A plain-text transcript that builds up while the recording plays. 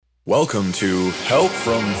Welcome to Help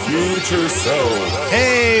from Future Self.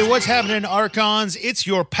 Hey, what's happening, Archons? It's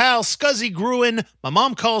your pal Scuzzy Gruen. My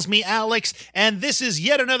mom calls me Alex, and this is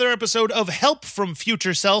yet another episode of Help from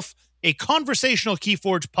Future Self, a conversational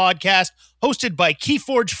Keyforge podcast hosted by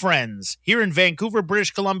Keyforge friends. Here in Vancouver,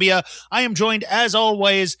 British Columbia, I am joined, as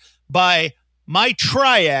always, by my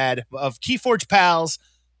triad of Keyforge pals.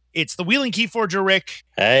 It's the Wheeling Keyforger Rick.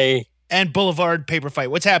 Hey. And Boulevard Paper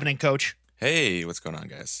Fight. What's happening, Coach? Hey, what's going on,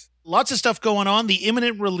 guys? Lots of stuff going on. The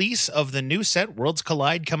imminent release of the new set, Worlds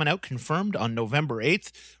Collide, coming out, confirmed on November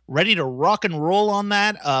 8th. Ready to rock and roll on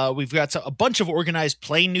that. We've got a bunch of organized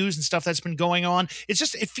play news and stuff that's been going on. It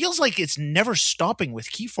feels like it's never stopping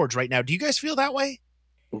with Keyforge right now. Do you guys feel that way?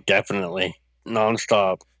 Definitely.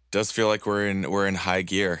 Nonstop. Does feel like we're in high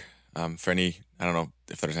gear. For any, I don't know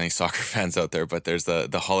if there's any soccer fans out there, but there's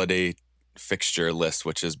the holiday fixture list,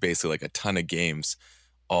 which is basically like a ton of games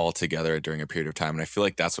all together during a period of time. And I feel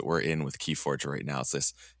like that's what we're in with Keyforge right now. It's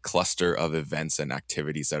this cluster of events and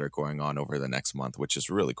activities that are going on over the next month, which is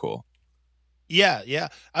really cool. Yeah.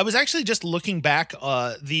 I was actually just looking back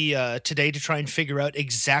today to try and figure out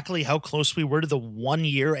exactly how close we were to the 1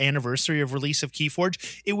 year anniversary of release of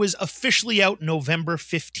Keyforge. It was officially out November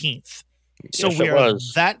 15th. So Yes, we are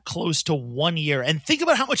that close to 1 year, and think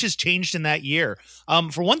about how much has changed in that year.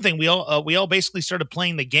 For one thing, we all basically started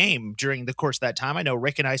playing the game during the course of that time. I know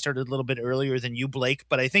Rick and I started a little bit earlier than you, Blake,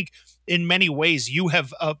 but I think in many ways you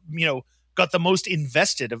have got the most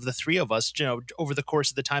invested of the three of us. Over the course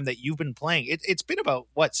of the time that you've been playing, it's been about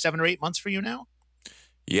what, 7 or 8 months for you now.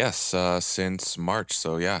 Yes, since March.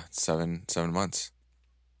 So yeah, seven months.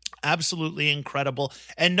 Absolutely incredible,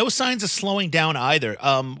 and no signs of slowing down either.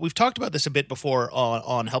 We've talked about this a bit before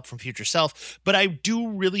on Help from Future Self, but I do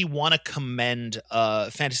really want to commend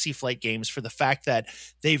Fantasy Flight Games for the fact that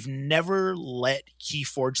they've never let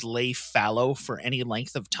Keyforge lay fallow for any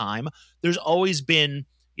length of time. There's always been,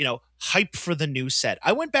 hype for the new set.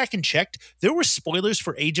 I went back and checked. There were spoilers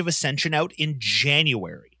for Age of Ascension out in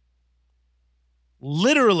January.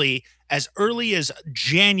 Literally, as early as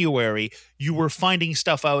January, you were finding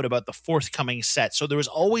stuff out about the forthcoming set. So there was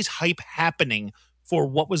always hype happening for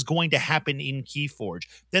what was going to happen in Keyforge.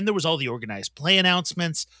 Then there was all the organized play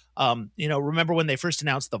announcements. Remember when they first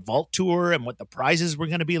announced the Vault Tour and what the prizes were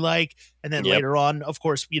going to be like? And then later on, of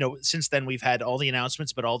course, since then we've had all the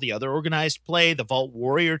announcements about all the other organized play, the Vault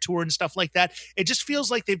Warrior Tour and stuff like that. It just feels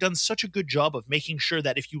like they've done such a good job of making sure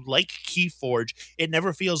that if you like Keyforge, it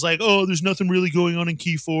never feels like, oh, there's nothing really going on in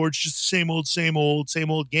Keyforge, just the same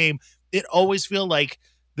old game. It always feels like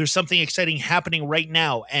there's something exciting happening right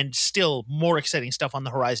now and still more exciting stuff on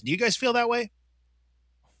the horizon. Do you guys feel that way?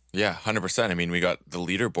 Yeah, 100%. I mean, we got the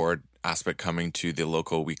leaderboard aspect coming to the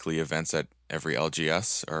local weekly events at every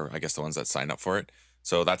LGS, or I guess the ones that sign up for it.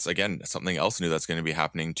 So that's, again, something else new that's going to be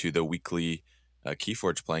happening to the weekly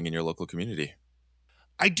Keyforge playing in your local community.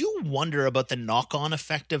 I do wonder about the knock-on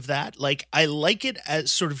effect of that. Like, I like it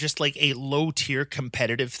as sort of just like a low-tier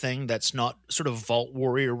competitive thing that's not sort of Vault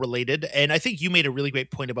Warrior related. And I think you made a really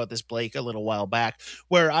great point about this, Blake, a little while back,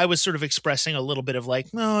 where I was sort of expressing a little bit of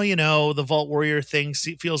like, the Vault Warrior thing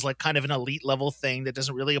feels like kind of an elite level thing that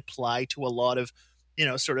doesn't really apply to a lot of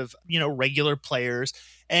regular players.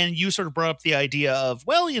 And you sort of brought up the idea of,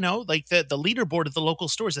 like the leaderboard of the local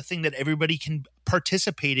store is a thing that everybody can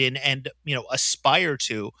participate in and, aspire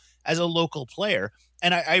to as a local player.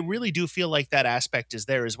 And I really do feel like that aspect is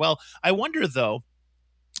there as well. I wonder, though,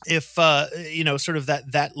 if sort of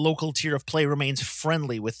that local tier of play remains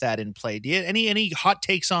friendly with that in play. Do you any hot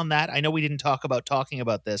takes on that? I know we didn't talking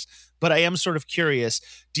about this, but I am sort of curious.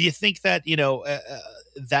 Do you think that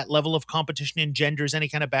that level of competition engenders any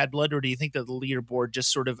kind of bad blood, or do you think that the leaderboard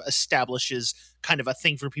just sort of establishes kind of a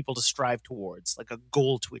thing for people to strive towards, like a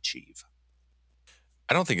goal to achieve?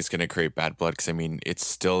 I don't think it's going to create bad blood because, I mean, it's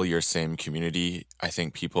still your same community. I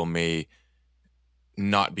think people may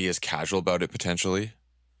not be as casual about it potentially.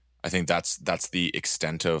 I think that's the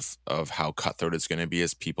extent of how cutthroat it's going to be,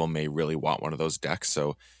 is people may really want one of those decks.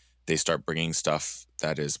 So they start bringing stuff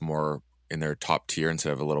that is more in their top tier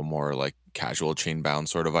instead of a little more like casual chain bound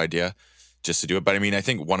sort of idea just to do it. But I mean, I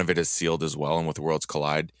think one of it is sealed as well. And with Worlds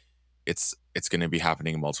Collide, it's going to be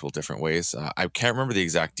happening in multiple different ways. I can't remember the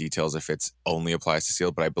exact details if it's only applies to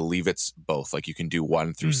sealed, but I believe it's both. Like you can do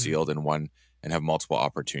one through sealed and one and have multiple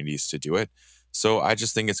opportunities to do it. So I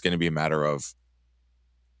just think it's going to be a matter of,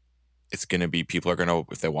 it's going to be, people are going to,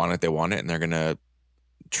 if they want it, and they're going to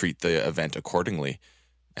treat the event accordingly.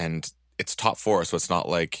 And it's top four, so it's not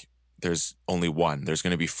like there's only one. There's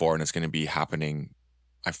going to be four, and it's going to be happening.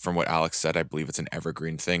 From what Alex said, I believe it's an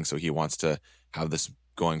evergreen thing. So he wants to have this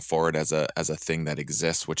going forward as a thing that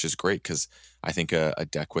exists, which is great because I think a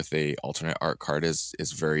deck with a alternate art card is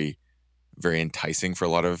very very enticing for a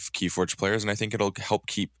lot of Keyforge players, and I think it'll help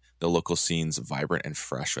keep the local scenes vibrant and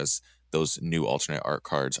fresh as those new alternate art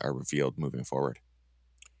cards are revealed moving forward.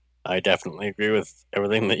 I definitely agree with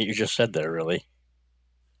everything that you just said there, really.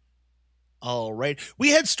 All right. We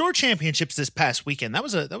had store championships this past weekend. That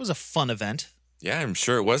was a fun event. Yeah, I'm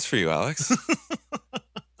sure it was for you, Alex.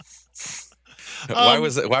 Why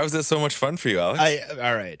was it so much fun for you, Alex?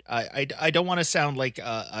 All right. I don't want to sound like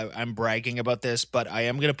I'm bragging about this, but I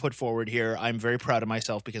am going to put forward here. I'm very proud of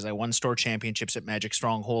myself because I won store championships at Magic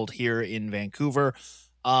Stronghold here in Vancouver.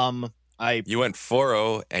 You went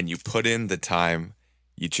 4-0 and you put in the time.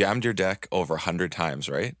 You jammed your deck over 100 times,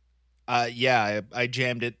 right? Yeah, I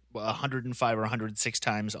jammed it 105 or 106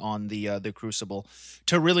 times on the Crucible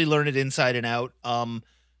to really learn it inside and out.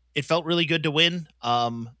 It felt really good to win.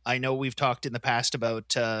 I know we've talked in the past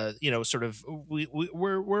about sort of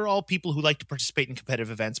we're all people who like to participate in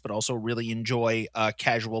competitive events, but also really enjoy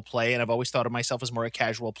casual play. And I've always thought of myself as more a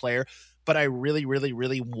casual player, but I really, really,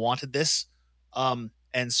 really wanted this.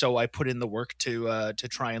 And so I put in the work to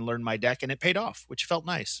try and learn my deck, and it paid off, which felt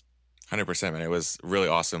nice. 100%, man. It was really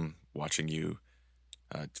awesome watching you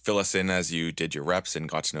fill us in as you did your reps and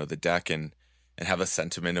got to know the deck and have a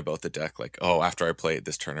sentiment about the deck. Like, oh, after I play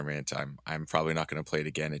this tournament, I'm probably not going to play it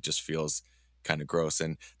again. It just feels kind of gross.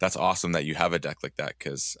 And that's awesome that you have a deck like that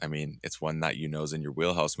because, I mean, it's one that you know is in your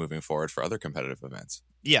wheelhouse moving forward for other competitive events.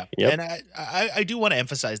 Yeah. Yep. And I do want to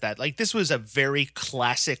emphasize that. Like, this was a very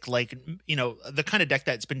classic, like, the kind of deck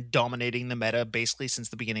that's been dominating the meta basically since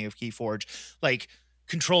the beginning of Keyforge. Like,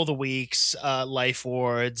 control the weaks, life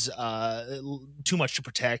wards, too much to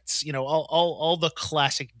protect, all the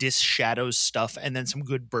classic Dis Shadows stuff, and then some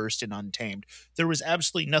good burst in Untamed. There was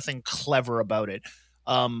absolutely nothing clever about it.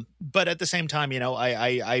 But at the same time,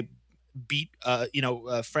 I beat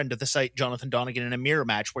a friend of the site, Jonathan Donegan, in a mirror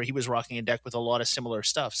match where he was rocking a deck with a lot of similar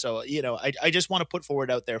stuff. So I just want to put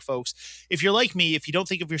forward out there, folks, if you're like me, if you don't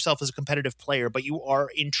think of yourself as a competitive player but you are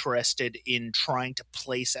interested in trying to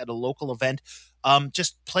place at a local event,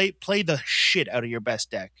 just play the shit out of your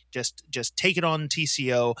best deck. Just take it on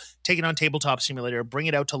TCO, take it on Tabletop Simulator, bring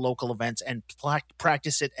it out to local events and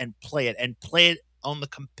practice it and play it on the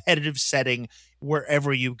competitive setting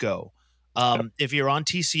wherever you go. If you're on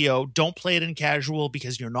TCO, don't play it in casual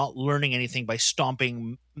because you're not learning anything by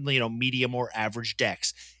stomping, medium or average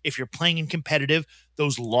decks. If you're playing in competitive,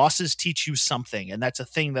 those losses teach you something. And that's a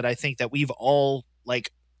thing that I think that we've all,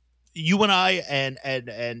 like, you and I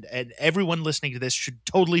and everyone listening to this should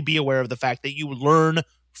totally be aware of the fact that you learn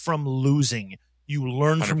from losing. You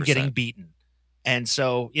learn 100%. From getting beaten. And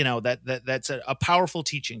so, that's a powerful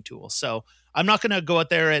teaching tool. So I'm not going to go out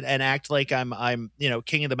there and act like I'm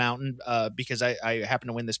king of the mountain because I happen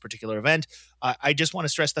to win this particular event. I just want to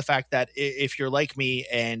stress the fact that if you're like me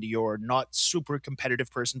and you're not super competitive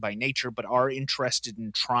person by nature, but are interested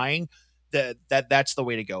in trying, that's the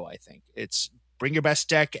way to go. I think it's bring your best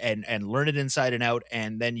deck and learn it inside and out,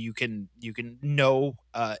 and then you can know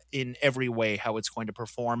in every way how it's going to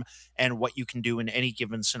perform and what you can do in any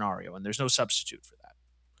given scenario. And there's no substitute for that.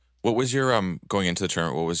 What was your going into the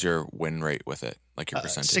tournament? What was your win rate with it? Like your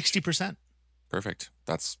percentage? 60%. Perfect.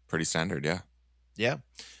 That's pretty standard. Yeah. Yeah.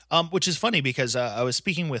 Which is funny because I was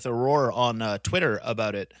speaking with Aurora on Twitter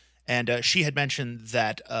about it. And she had mentioned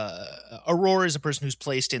that Aurora is a person who's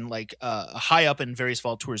placed in high up in various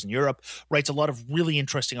Vault tours in Europe, writes a lot of really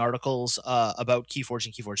interesting articles about Keyforge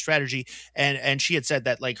and Keyforge strategy. And she had said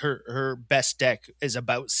that her best deck is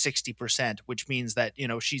about 60%, which means that,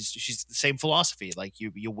 she's the same philosophy. Like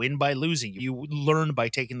you win by losing, you learn by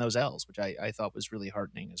taking those L's, which I thought was really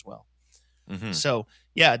heartening as well. Mm-hmm. So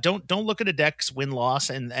yeah, don't look at a deck's win-loss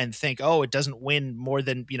and think, oh, it doesn't win more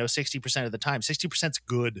than 60% of the time. 60% is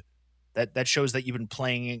good. That shows that you've been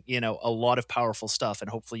playing a lot of powerful stuff, and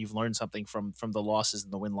hopefully you've learned something from the losses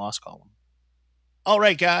in the win-loss column. All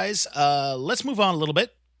right, guys, let's move on a little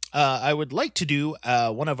bit. I would like to do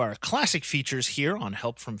one of our classic features here on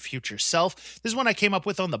Help from Future Self. This is one I came up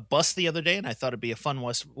with on the bus the other day, and I thought it'd be a fun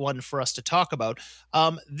one for us to talk about.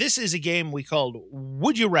 This is a game we called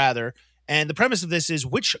Would You Rather, and the premise of this is,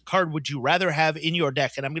 which card would you rather have in your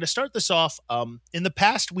deck? And I'm going to start this off. In the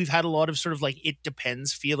past, we've had a lot of sort of it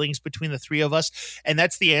depends feelings between the three of us. And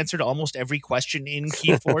that's the answer to almost every question in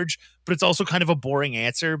Keyforge. But it's also kind of a boring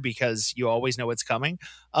answer because you always know it's coming.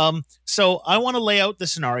 So I want to lay out the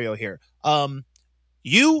scenario here.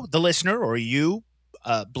 You, the listener, or you,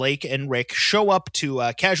 Blake and Rick, show up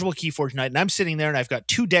to Casual Keyforge Night. And I'm sitting there and I've got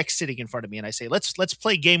two decks sitting in front of me. And I say, let's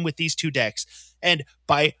play a game with these two decks. And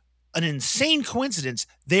by an insane coincidence,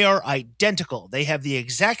 they are identical. They have the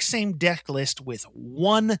exact same deck list with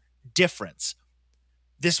one difference.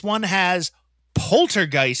 This one has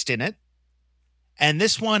Poltergeist in it, and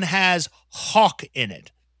this one has Hawk in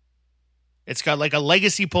it. It's got like a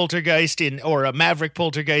Legacy Poltergeist or a Maverick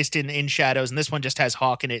Poltergeist in Shadows, and this one just has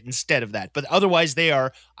Hawk in it instead of that. But otherwise, they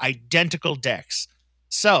are identical decks.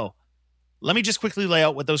 So let me just quickly lay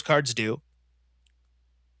out what those cards do.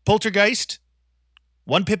 Poltergeist,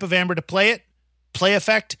 1 pip of amber to play it. Play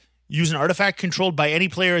effect, use an artifact controlled by any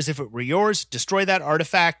player as if it were yours. Destroy that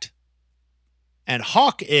artifact. And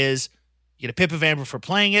Hawk is, you get a pip of amber for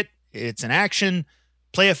playing it. It's an action.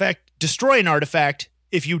 Play effect, destroy an artifact.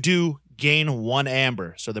 If you do, gain 1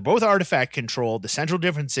 amber. So they're both artifact controlled. The central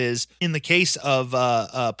difference is, in the case of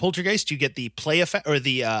Poltergeist, you get the play effect or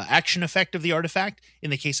the action effect of the artifact. In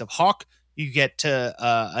the case of Hawk, you get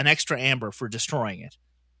an extra amber for destroying it.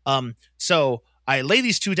 So I lay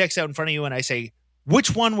these 2 decks out in front of you and I say,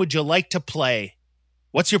 which one would you like to play?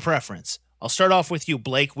 What's your preference? I'll start off with you,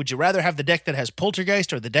 Blake. Would you rather have the deck that has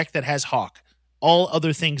Poltergeist or the deck that has Hawk? All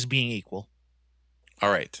other things being equal. All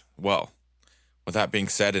right. Well, with that being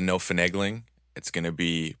said and no finagling, it's going to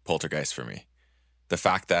be Poltergeist for me. The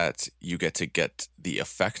fact that you get to get the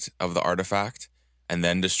effect of the artifact and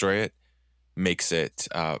then destroy it makes it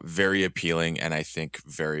very appealing and I think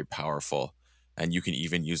very powerful. And you can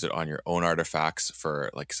even use it on your own artifacts for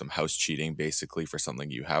like some house cheating, basically, for something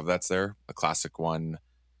you have that's there. A classic one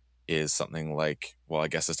is something like, well, I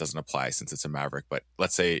guess this doesn't apply since it's a Maverick, but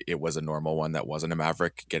let's say it was a normal one that wasn't a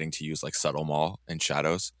Maverick, getting to use like Subtle Maul and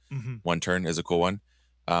Shadows. 1 turn is a cool one.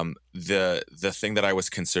 The thing that I was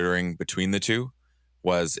considering between the two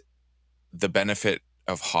was the benefit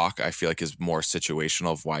of Hawk, I feel like, is more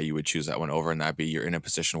situational of why you would choose that one over, and that'd be you're in a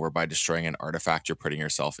position where by destroying an artifact, you're putting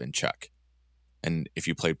yourself in check. And if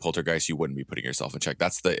you played Poltergeist, you wouldn't be putting yourself in check.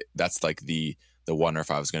 That's like the one, or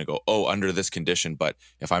if I was going to go, under this condition. But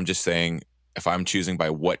if I'm just saying, if I'm choosing by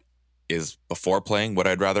what is before playing, what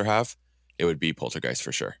I'd rather have, it would be Poltergeist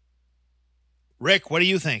for sure. Rick, what do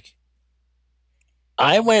you think?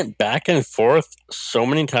 I went back and forth so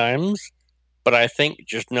many times, but I think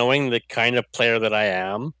just knowing the kind of player that I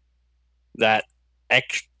am, that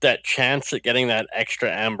chance at getting that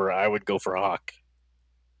extra amber, I would go for Hawk.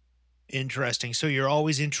 Interesting. So you're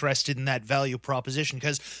always interested in that value proposition,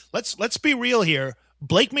 because let's be real here.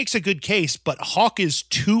 Blake makes a good case, but Hawk is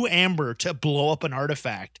 2 amber to blow up an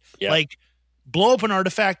artifact. Yep. Like, blow up an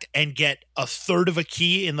artifact and get a third of a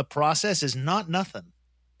key in the process is not nothing.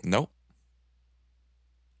 Nope.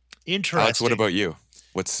 Interesting. Alex, what about you?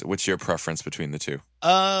 What's your preference between the two?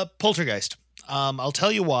 Poltergeist. I'll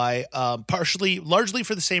tell you why. Largely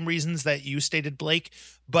for the same reasons that you stated, Blake,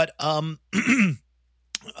 but the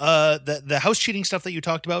house cheating stuff that you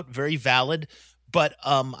talked about, very valid. But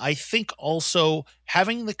I think also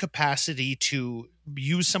having the capacity to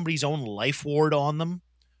use somebody's own life ward on them,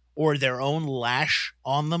 or their own lash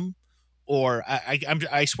on them, or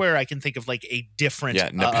I swear I can think of like a different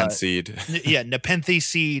Nepenthe Seed. Nepenthe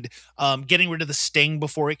Seed. Getting rid of the sting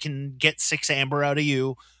before it can get 6 amber out of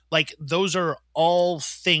you. Like, those are all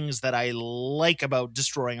things that I like about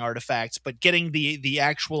destroying artifacts, but getting the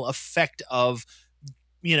actual effect of,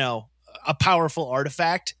 a powerful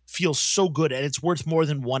artifact feels so good, and it's worth more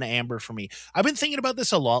than 1 amber for me. I've been thinking about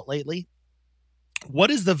this a lot lately.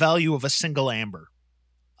 What is the value of a single amber?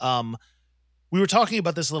 We were talking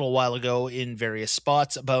about this a little while ago in various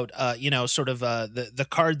spots about, the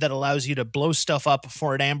card that allows you to blow stuff up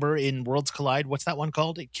for an amber in Worlds Collide. What's that one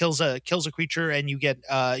called? It kills a creature and you get,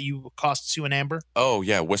 costs you an amber. Oh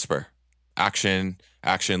yeah. Whisper. Action,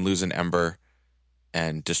 lose an ember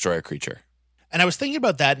and destroy a creature. And I was thinking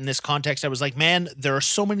about that in this context. I was like, man, there are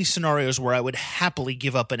so many scenarios where I would happily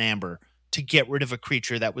give up an amber to get rid of a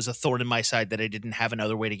creature that was a thorn in my side that I didn't have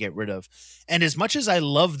another way to get rid of. And as much as I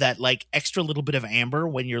love that like extra little bit of amber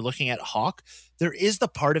when you're looking at Hawk, there is the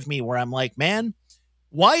part of me where I'm like, man,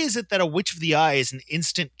 why is it that a Witch of the Eye is an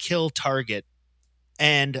instant kill target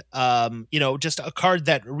and, just a card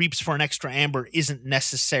that reaps for an extra amber isn't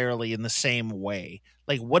necessarily in the same way?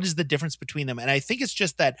 Like, what is the difference between them? And I think it's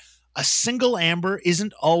just that a single amber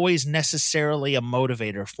isn't always necessarily a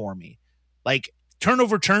motivator for me. Like, turn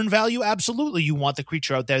over turn value, absolutely you want the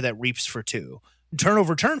creature out there that reaps for 2. Turn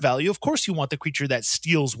over turn value, of course you want the creature that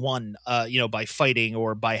steals 1, by fighting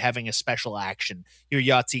or by having a special action, your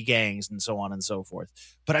Yahtzee gangs and so on and so forth.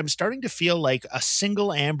 But I'm starting to feel like a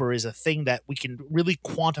single amber is a thing that we can really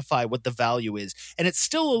quantify what the value is. And it's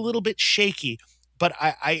still a little bit shaky, but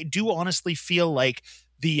I do honestly feel like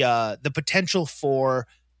the potential for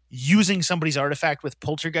using somebody's artifact with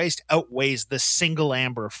Poltergeist outweighs the single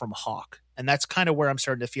amber from Hawk. And that's kind of where I'm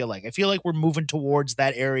starting to feel like. I feel like we're moving towards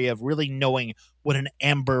that area of really knowing what an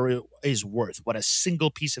amber is worth, what a single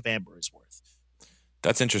piece of amber is worth.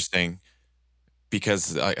 That's interesting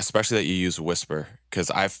because especially that you use Whisper, because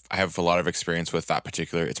I have a lot of experience with that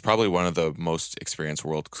particular. It's probably one of the most experienced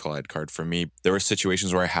World Collide card for me. There were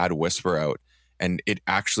situations where I had Whisper out, and it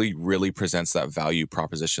actually really presents that value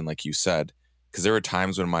proposition, like you said. Because there were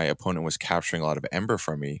times when my opponent was capturing a lot of Ember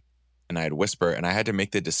from me, and I had Whisper, and I had to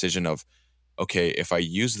make the decision of, okay, if I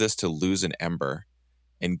use this to lose an Ember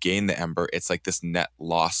and gain the Ember, it's like this net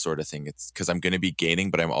loss sort of thing. It's because I'm going to be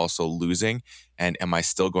gaining, but I'm also losing. And am I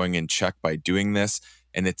still going in check by doing this?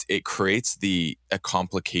 And it creates a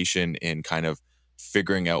complication in kind of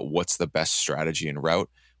figuring out what's the best strategy and route.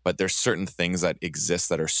 But there's certain things that exist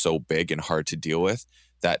that are so big and hard to deal with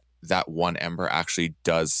that one Ember actually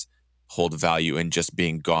does hold value in just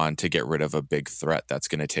being gone to get rid of a big threat that's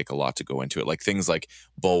going to take a lot to go into it. Like things like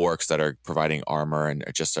bulwarks that are providing armor and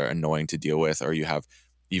just are annoying to deal with, or you have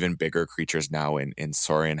even bigger creatures now in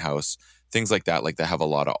Saurian House, things like that have a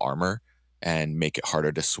lot of armor and make it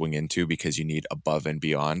harder to swing into because you need above and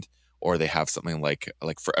beyond. Or they have something like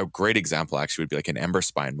for a great example actually would be like an Ember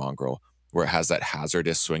Spine Mongrel, where it has that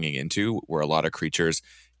hazardous swinging into, where a lot of creatures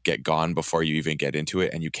get gone before you even get into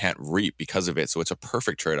it, and you can't reap because of it. So it's a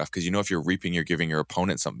perfect trade-off, because if you're reaping, you're giving your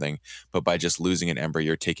opponent something, but by just losing an Ember,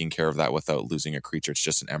 you're taking care of that without losing a creature. It's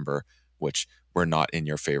just an Ember, which were not in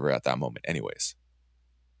your favor at that moment anyways.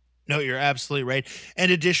 No, you're absolutely right.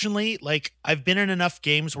 And additionally, like I've been in enough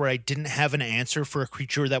games where I didn't have an answer for a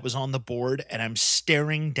creature that was on the board, and I'm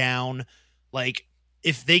staring down, like,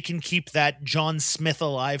 if they can keep that John Smith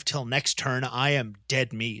alive till next turn, I am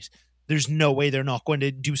dead meat. There's no way they're not going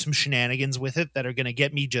to do some shenanigans with it that are going to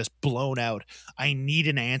get me just blown out. I need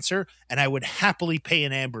an answer, and I would happily pay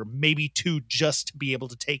an Amber, maybe two, just to be able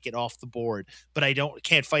to take it off the board. But I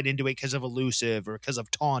can't fight into it because of elusive or because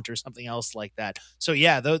of taunt or something else like that. So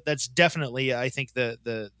yeah, that's definitely, I think,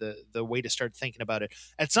 the way to start thinking about it.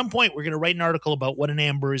 At some point, we're going to write an article about what an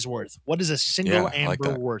Amber is worth. What is a single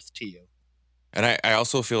Amber worth to you? And I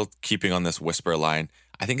also feel, keeping on this Whisper line,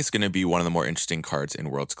 I think it's going to be one of the more interesting cards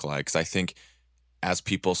in Worlds Collide, because I think as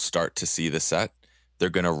people start to see the set, they're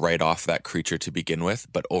going to write off that creature to begin with.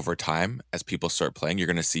 But over time, as people start playing, you're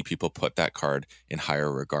going to see people put that card in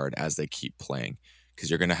higher regard as they keep playing, because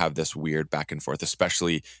you're going to have this weird back and forth,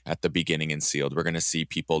 especially at the beginning in Sealed. We're going to see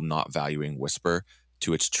people not valuing Whisper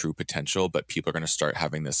to its true potential, but people are going to start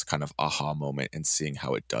having this kind of aha moment and seeing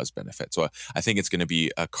how it does benefit. So I think it's going to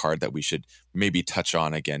be a card that we should maybe touch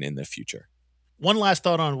on again in the future. One last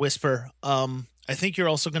thought on Whisper. I think you're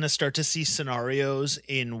also going to start to see scenarios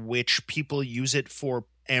in which people use it for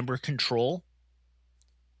Amber control.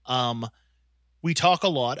 We talk a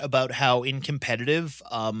lot about how in competitive,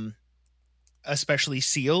 especially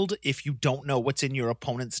Sealed, if you don't know what's in your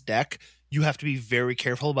opponent's deck, you have to be very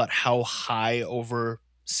careful about how high over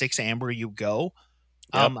 6 Amber you go.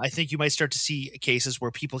 Yep. I think you might start to see cases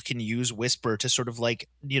where people can use Whisper to sort of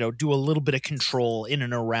do a little bit of control in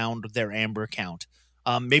and around their Amber count.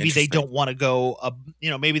 Maybe they don't want to go,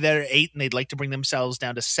 maybe they're 8 and they'd like to bring themselves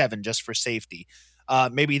down to 7 just for safety.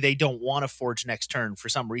 Maybe they don't want to forge next turn for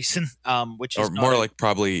some reason, which is more like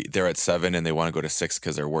probably they're at 7 and they want to go to 6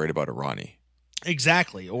 because they're worried about a Ronnie.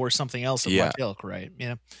 Exactly, or something else of that ilk, right?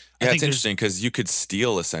 Yeah, it's interesting because you could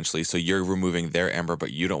steal essentially, so you're removing their Ember,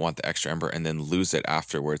 but you don't want the extra Ember, and then lose it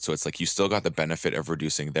afterwards. So it's like you still got the benefit of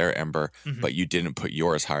reducing their Ember, but you didn't put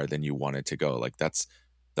yours higher than you wanted to go. Like that's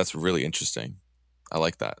really interesting. I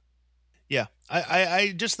like that. Yeah,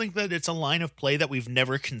 I just think that it's a line of play that we've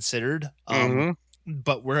never considered,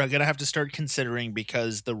 but we're gonna have to start considering,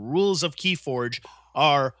 because the rules of Keyforge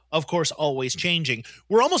are, of course, always changing.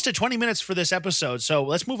 We're almost at 20 minutes for this episode, so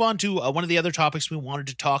let's move on to one of the other topics we wanted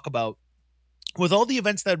to talk about. With all the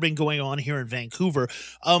events that have been going on here in Vancouver,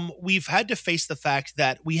 we've had to face the fact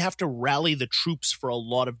that we have to rally the troops for a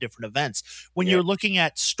lot of different events. When you're looking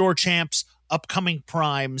at store champs, upcoming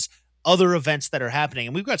primes, other events that are happening,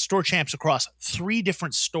 and we've got store champs across 3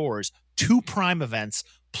 different stores, 2 prime events,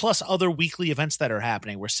 plus other weekly events that are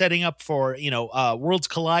happening. We're setting up for, Worlds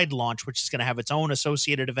Collide launch, which is going to have its own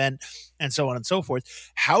associated event, and so on and so forth.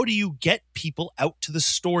 How do you get people out to the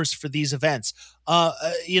stores for these events?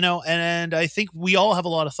 And I think we all have a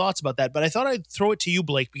lot of thoughts about that, but I thought I'd throw it to you,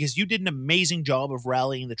 Blake, because you did an amazing job of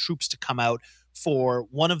rallying the troops to come out for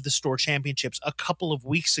one of the store championships a couple of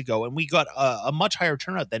weeks ago, and we got a much higher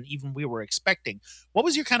turnout than even we were expecting. What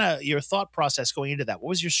was your thought process going into that? What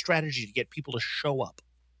was your strategy to get people to show up?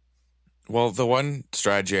 Well, the one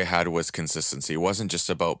strategy I had was consistency. It wasn't just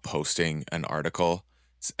about posting an article,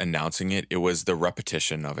 announcing it. It was the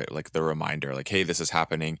repetition of it, like the reminder, like, hey, this is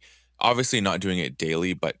happening. obviously not doing it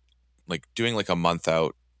daily, but like doing like a month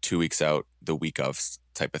out, 2 weeks out, the week of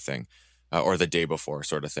type of thing, or the day before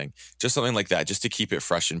sort of thing. Just something like that, just to keep it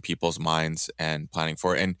fresh in people's minds and planning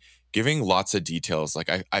for it and giving lots of details. Like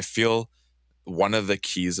I feel one of the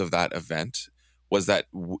keys of that event was that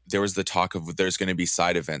there was the talk of there's going to be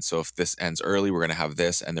side events. So if this ends early, we're going to have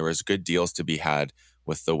this, and there was good deals to be had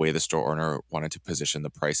with the way the store owner wanted to position the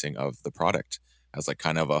pricing of the product as like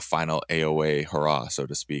kind of a final AOA hurrah, so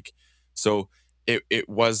to speak. So it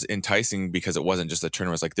was enticing because it wasn't just a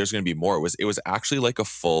tournament. It was like there's going to be more. It was actually like a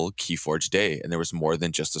full Keyforge day, and there was more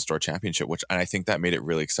than just a store championship. And I think that made it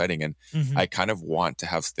really exciting. And I kind of want to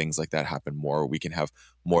have things like that happen more. We can have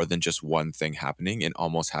more than just one thing happening and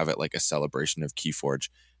almost have it like a celebration of Keyforge,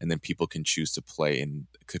 and then people can choose to play in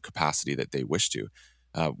the capacity that they wish to.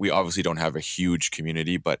 We obviously don't have a huge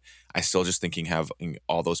community, but I still just thinking having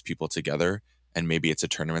all those people together, and maybe it's a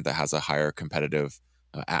tournament that has a higher competitive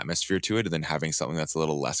atmosphere to it, and then having something that's a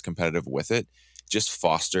little less competitive with it just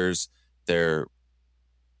fosters the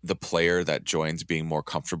player that joins being more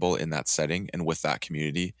comfortable in that setting and with that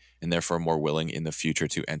community, and therefore more willing in the future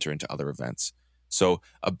to enter into other events. So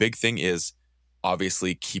a big thing is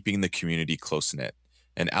obviously keeping the community close knit.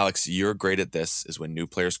 And Alex, you're great at this, is when new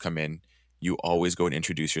players come in, you always go and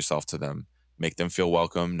introduce yourself to them, make them feel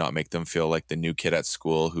welcome, not make them feel like the new kid at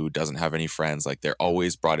school who doesn't have any friends. Like they're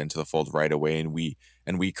always brought into the fold right away, and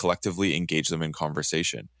we collectively engage them in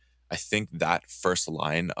conversation. I think that first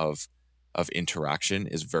line of interaction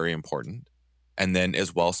is very important. And then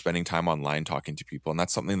as well, spending time online talking to people. And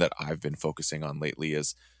that's something that I've been focusing on lately,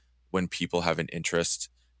 is when people have an interest,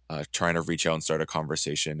 trying to reach out and start a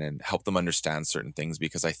conversation and help them understand certain things,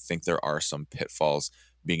 because I think there are some pitfalls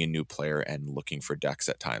being a new player and looking for decks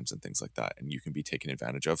at times and things like that, and you can be taken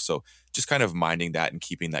advantage of. So just kind of minding that and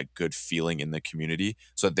keeping that good feeling in the community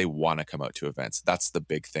so that they want to come out to events. That's the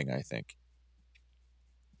big thing, I think.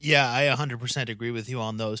 Yeah, I 100% agree with you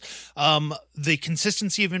on those. The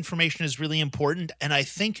consistency of information is really important, and I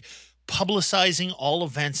think publicizing all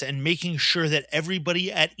events and making sure that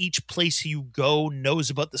everybody at each place you go knows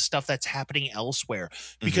about the stuff that's happening elsewhere.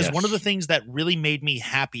 Because one of the Yes. things that really made me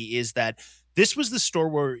happy is that this was the store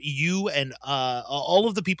where you and all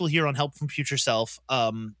of the people here on Help from Future Self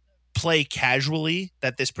play casually,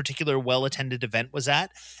 that this particular well-attended event was at,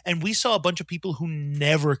 and we saw a bunch of people who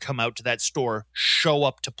never come out to that store show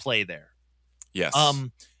up to play there. Yes.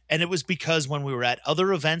 Um, and it was because when we were at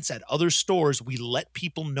other events at other stores, we let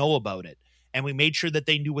people know about it. And we made sure that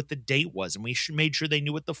they knew what the date was. And we made sure they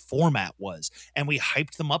knew what the format was. And we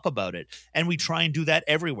hyped them up about it. And we try and do that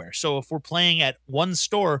everywhere. So if we're playing at one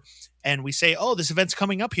store and we say, oh, this event's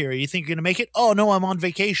coming up here, you think you're going to make it? Oh, no, I'm on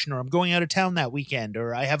vacation, or I'm going out of town that weekend,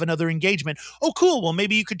 or I have another engagement. Oh, cool. Well,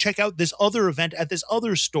 maybe you could check out this other event at this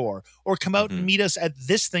other store, or come out and meet us at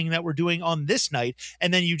this thing that we're doing on this night.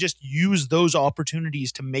 And then you just use those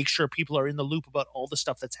opportunities to make sure people are in the loop about all the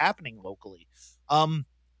stuff that's happening locally.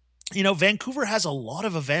 Vancouver has a lot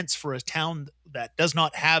of events for a town that does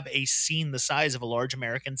not have a scene the size of a large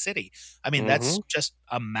American city. I mean, that's just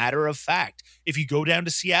a matter of fact. If you go down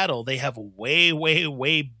to Seattle, they have a way, way,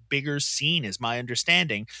 way bigger scene, is my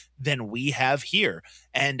understanding, than we have here.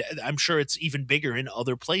 And I'm sure it's even bigger in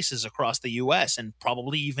other places across the US and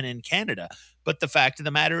probably even in Canada. But the fact of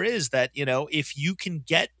the matter is that, if you can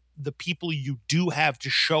get the people you do have to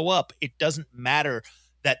show up, it doesn't matter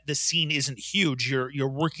that the scene isn't huge. You're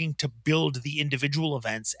working to build the individual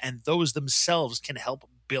events, and those themselves can help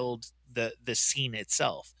build the scene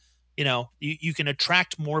itself. You can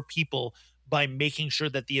attract more people by making sure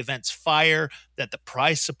that the events fire, that the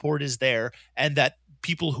prize support is there, and that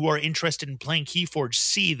people who are interested in playing Keyforge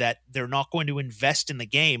see that they're not going to invest in the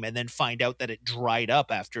game and then find out that it dried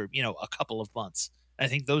up after a couple of months. I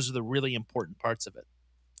think those are the really important parts of it.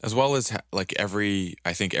 As well as like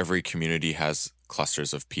I think every community has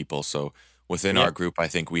clusters of people. So within our group, I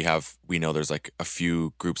think we know there's like a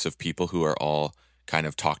few groups of people who are all kind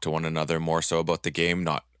of talk to one another more so about the game,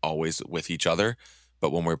 not always with each other.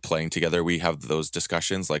 But when we're playing together, we have those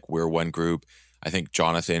discussions. Like we're one group. I think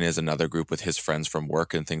Jonathan is another group with his friends from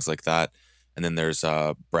work and things like that. And then there's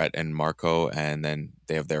Brett and Marco, and then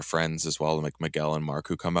they have their friends as well, like Miguel and Mark,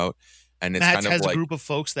 who come out. And it's Matt kind of has like a group of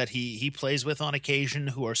folks that he plays with on occasion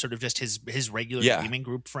who are sort of just his regular gaming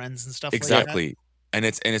group friends and stuff exactly. like And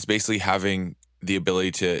it's basically having the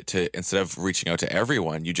ability to instead of reaching out to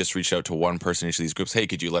everyone, you just reach out to one person in each of these groups. Hey,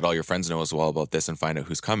 could you let all your friends know as well about this and find out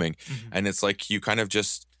who's coming? that. And it's like you kind of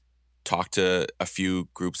just talk to a few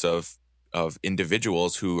groups of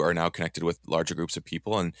individuals who are now connected with larger groups of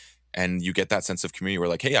people, and And you get that sense of community where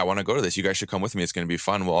like, hey, I want to go to this. You guys should come with me. It's going to be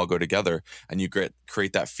fun. We'll all go together. And you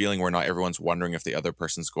create that feeling where not everyone's wondering if the other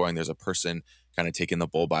person's going. There's a person kind of taking the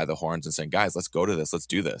bull by the horns and saying, guys, let's go to this. Let's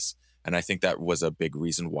do this. And I think that was a big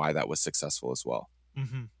reason why that was successful as well.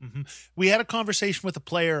 We had a conversation with a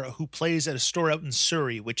player who plays at a store out in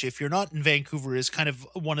Surrey, which, if you're not in Vancouver, is kind of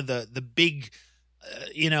one of the big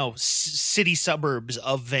city suburbs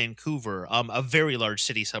of Vancouver, a very large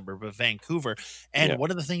city suburb of Vancouver. And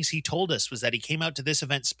one of the things he told us was that he came out to this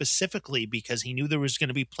event specifically because he knew there was going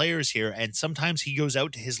to be players here. And sometimes he goes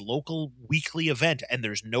out to his local weekly event and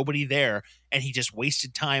there's nobody there. And he just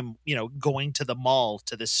wasted time, going to the mall,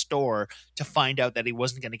 to the store to find out that he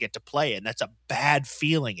wasn't going to get to play. And that's a bad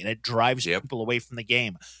feeling. And it drives people away from the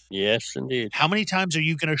game. Yes, indeed. How many times are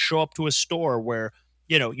you going to show up to a store where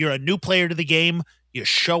you're a new player to the game, you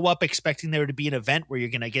show up expecting there to be an event where you're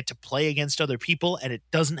going to get to play against other people, and it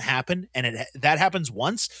doesn't happen, and that happens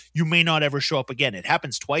once, you may not ever show up again. It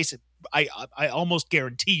happens twice. I almost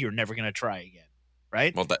guarantee you're never going to try again,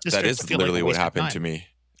 right? Well, that is literally what happened to me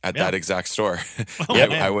at that exact store.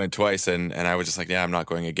 I went twice, and I was just like, I'm not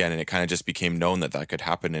going again, and it kind of just became known that could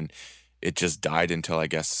happen, and it just died until I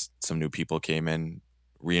guess some new people came in,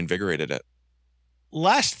 reinvigorated it.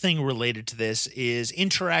 Last thing related to this is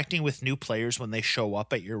interacting with new players when they show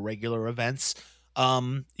up at your regular events.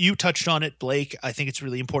 You touched on it, Blake. I think it's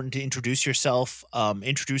really important to introduce yourself,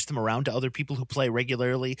 introduce them around to other people who play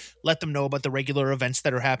regularly, let them know about the regular events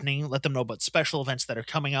that are happening, let them know about special events that are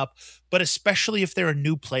coming up, but especially if they're a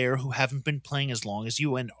new player who haven't been playing as long as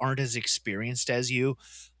you and aren't as experienced as you,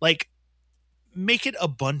 like, make it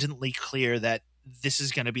abundantly clear that this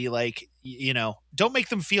is going to be like, don't make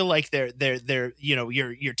them feel like they're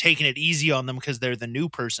you're taking it easy on them because they're the new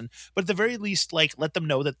person, but at the very least, like, let them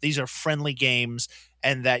know that these are friendly games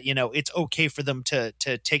and that, it's okay for them to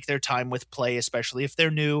take their time with play, especially if they're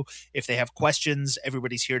new. If they have questions,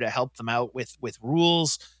 everybody's here to help them out with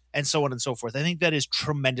rules and so on and so forth. I think that is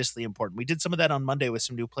tremendously important. We did some of that on Monday with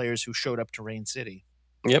some new players who showed up to Rain City.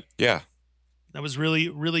 Yep. Yeah. That was really,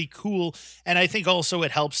 really cool. And I think also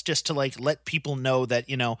it helps just to let people know that,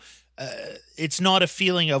 it's not a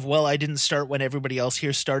feeling of, well, I didn't start when everybody else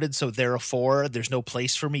here started, so therefore there's no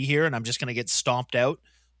place for me here and I'm just going to get stomped out.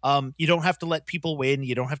 You don't have to let people win.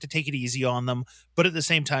 You don't have to take it easy on them. But at the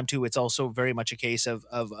same time, too, it's also very much a case of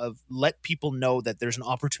let people know that there's an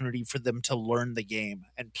opportunity for them to learn the game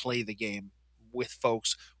and play the game with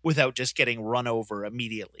folks without just getting run over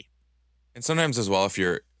immediately. And sometimes as well, if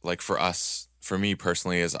you're like, for me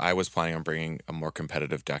personally, is I was planning on bringing a more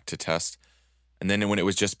competitive deck to test. And then when it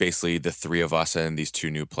was just basically the three of us and these two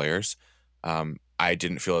new players, I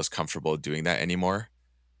didn't feel as comfortable doing that anymore.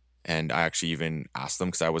 And I actually even asked them,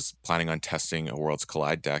 because I was planning on testing a Worlds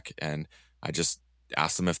Collide deck, and I just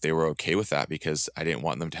asked them if they were okay with that, because I didn't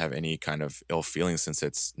want them to have any kind of ill feelings since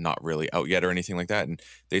it's not really out yet or anything like that. And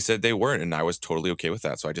they said they weren't, and I was totally okay with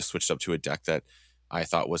that. So I just switched up to a deck that I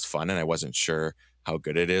thought was fun, and I wasn't sure how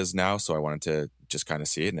good it is now. So I wanted to just kind of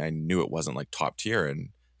see it, and I knew it wasn't like top tier. And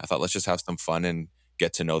I thought, let's just have some fun and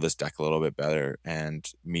get to know this deck a little bit better and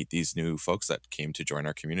meet these new folks that came to join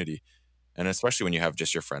our community. And especially when you have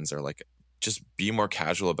just your friends that are like, just be more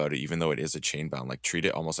casual about it, even though it is a chain bound, like treat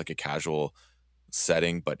it almost like a casual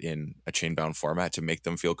setting, but in a chain bound format, to make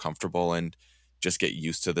them feel comfortable and just get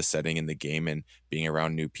used to the setting in the game and being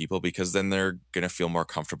around new people, because then they're going to feel more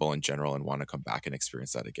comfortable in general and want to come back and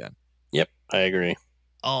experience that again. Yep, I agree.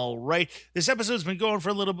 All right. This episode's been going for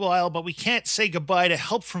a little while, but we can't say goodbye to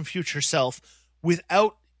Help from Future Self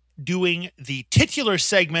without doing the titular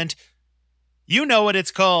segment. You know what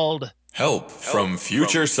it's called. Help from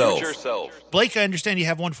Future Self. Blake, I understand you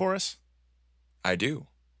have one for us? I do.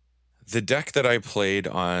 The deck that I played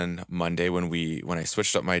on Monday when I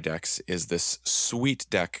switched up my decks is this sweet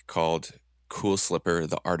deck called Cool Slipper,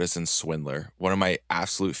 the Artisan Swindler. One of my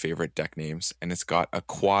absolute favorite deck names. And it's got a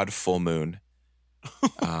quad full moon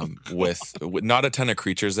with not a ton of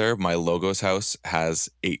creatures there. My Logos house has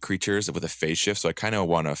 8 creatures with a phase shift, so I kind of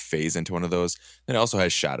want to phase into one of those. And it also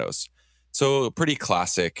has shadows. So pretty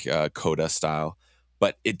classic Coda style.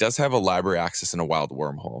 But it does have a library access and a wild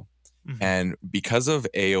wormhole. Mm-hmm. And because of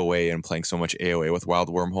AOA and playing so much AOA with wild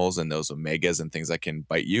wormholes and those omegas and things that can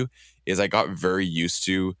bite you, is I got very used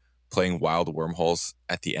to playing wild wormholes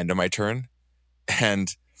at the end of my turn,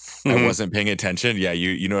 and I wasn't paying attention. Yeah,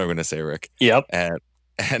 you know what I'm going to say, Rick. Yep.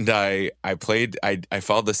 And I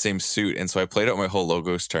followed the same suit, and so I played out my whole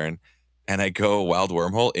Logos turn, and I go wild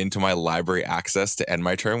wormhole into my library access to end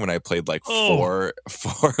my turn when I played like four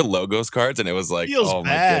Logos cards, and it was like, feels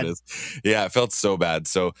bad. My goodness. Yeah, it felt so bad.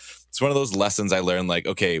 So it's one of those lessons I learned, like,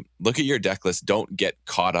 okay, look at your deck list. Don't get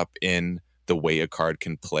caught up in the way a card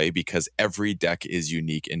can play, because every deck is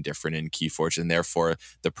unique and different in Keyforge, and therefore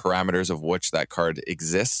the parameters of which that card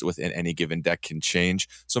exists within any given deck can change.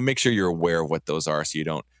 So make sure you're aware of what those are so you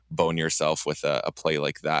don't bone yourself with a play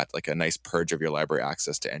like that, like a nice purge of your library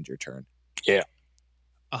access to end your turn. Yeah.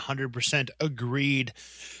 100% agreed.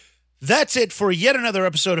 That's it for yet another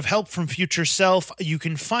episode of Help from Future Self. You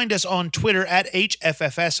can find us on Twitter at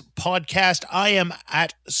HFFS Podcast. I am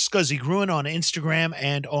at Scuzzy Gruen on Instagram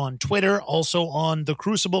and on Twitter, also on The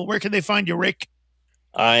Crucible. Where can they find you, Rick?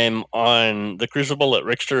 I'm on The Crucible at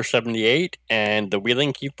Rickster78 and The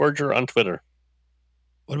Wheeling Keyforger on Twitter.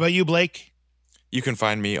 What about you, Blake? You can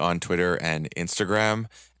find me on Twitter and Instagram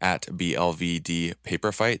at BLVD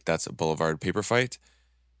Paperfight. That's Boulevard Paperfight.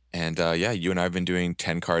 And you and I have been doing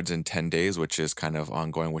 10 cards in 10 days, which is kind of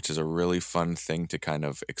ongoing, which is a really fun thing to kind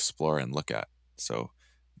of explore and look at. So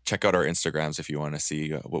check out our Instagrams if you want to see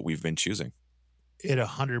what we've been choosing. It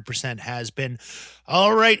 100% has been.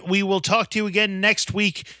 All right, we will talk to you again next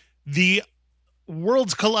week. The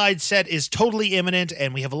Worlds Collide set is totally imminent,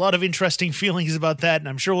 and we have a lot of interesting feelings about that, and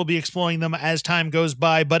I'm sure we'll be exploring them as time goes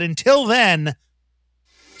by. But until then,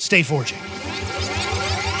 stay forging.